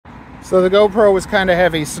So the GoPro was kind of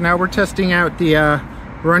heavy, so now we're testing out the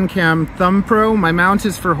Runcam Thumb Pro. My mount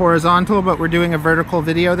is for horizontal, but we're doing a vertical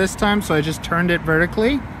video this time, so I just turned it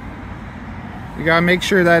vertically. You gotta make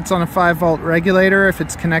sure that it's on a 5-volt regulator if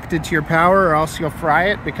it's connected to your power, or else you'll fry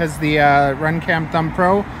it, because the Runcam Thumb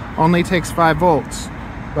Pro only takes 5 volts.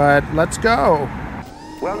 But let's go.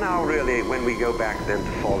 Well, now really, when we go back then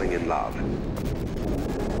to falling in love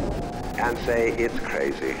and say it's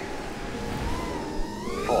crazy,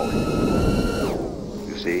 falling.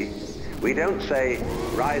 You see, we don't say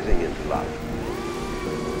rising into love.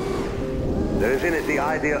 There is in it the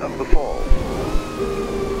idea of the fall.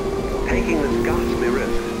 Taking this ghastly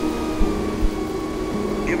risk.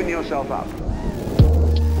 Giving yourself up.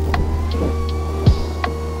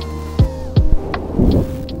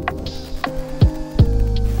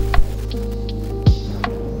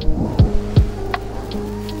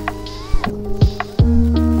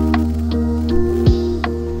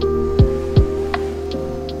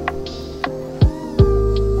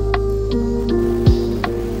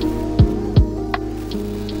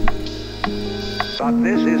 But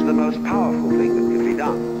this is the most powerful thing that can be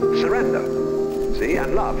done. Surrender. See,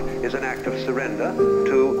 and love is an act of surrender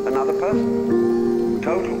to another person.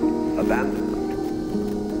 Total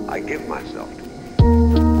abandonment. I give myself to you.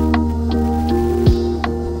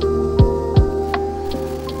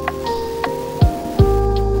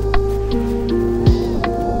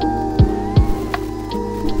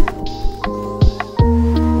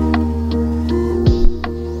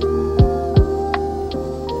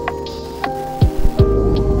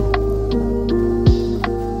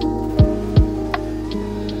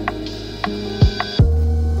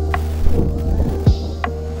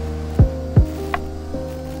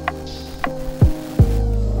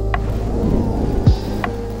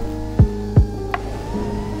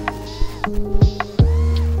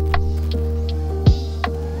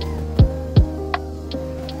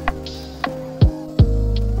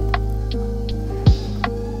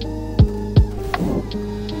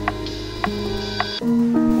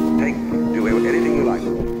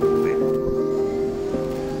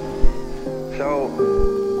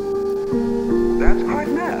 That's quite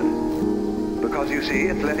mad, because you see,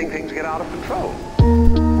 it's letting things get out of control.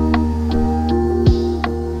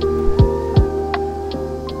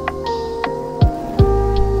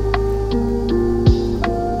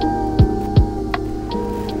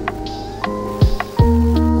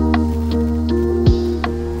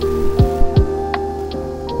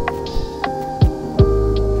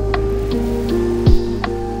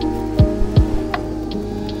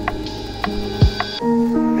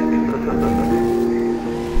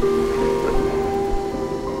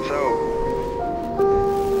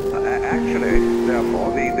 Therefore,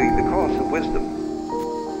 the course of wisdom,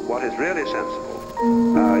 what is really sensible,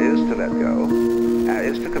 is to let go,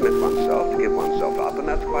 is to commit oneself, to give oneself up, and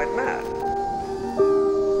that's quite mad.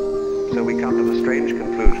 So we come to the strange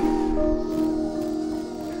conclusion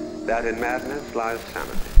that in madness lies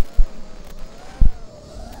sanity.